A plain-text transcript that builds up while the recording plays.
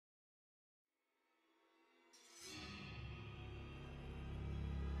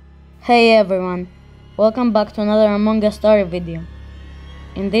Hey everyone, welcome back to another Among Us story video.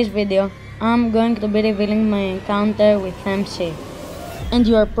 In this video, I'm going to be revealing my encounter with MC. And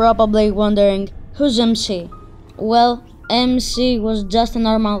you are probably wondering, who's MC? Well, MC was just a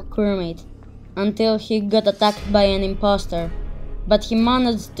normal crewmate, until he got attacked by an imposter, but he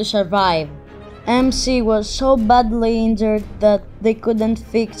managed to survive. MC was so badly injured that they couldn't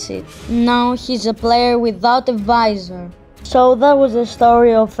fix it. Now he's a player without a visor. So that was the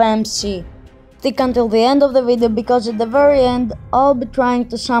story of MC. Stick until the end of the video because at the very end I'll be trying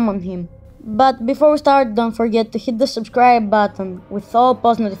to summon him. But before we start, don't forget to hit the subscribe button with all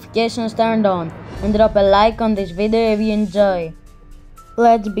post notifications turned on and drop a like on this video if you enjoy.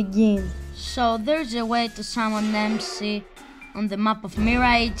 Let's begin. So there's a way to summon MC on the map of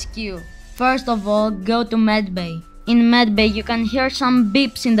Mira HQ. First of all, go to Medbay. In Medbay you can hear some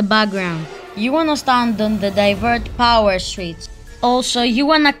beeps in the background. You wanna stand on the divert power switch. Also, you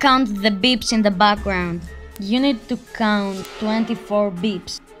wanna count the beeps in the background. You need to count 24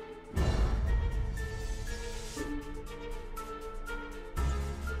 beeps.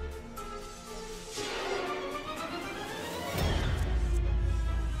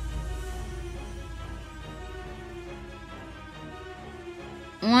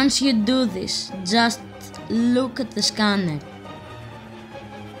 Once you do this, just look at the scanner.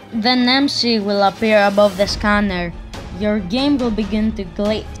 Then MC will appear above the scanner. Your game will begin to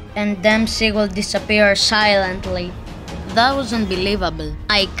glitch and MC will disappear silently. That was unbelievable.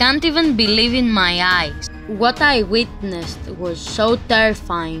 I can't even believe in my eyes. What I witnessed was so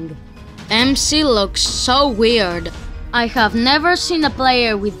terrifying. MC looks so weird. I have never seen a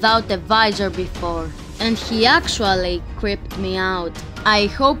player without a visor before, and he actually creeped me out. I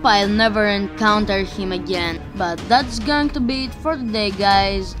hope I'll never encounter him again. But that's going to be it for today,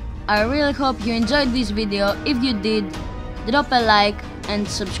 guys. I really hope you enjoyed this video. If you did, drop a like and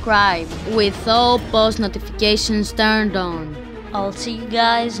subscribe with all post notifications turned on. I'll see you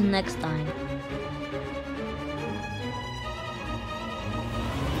guys next time.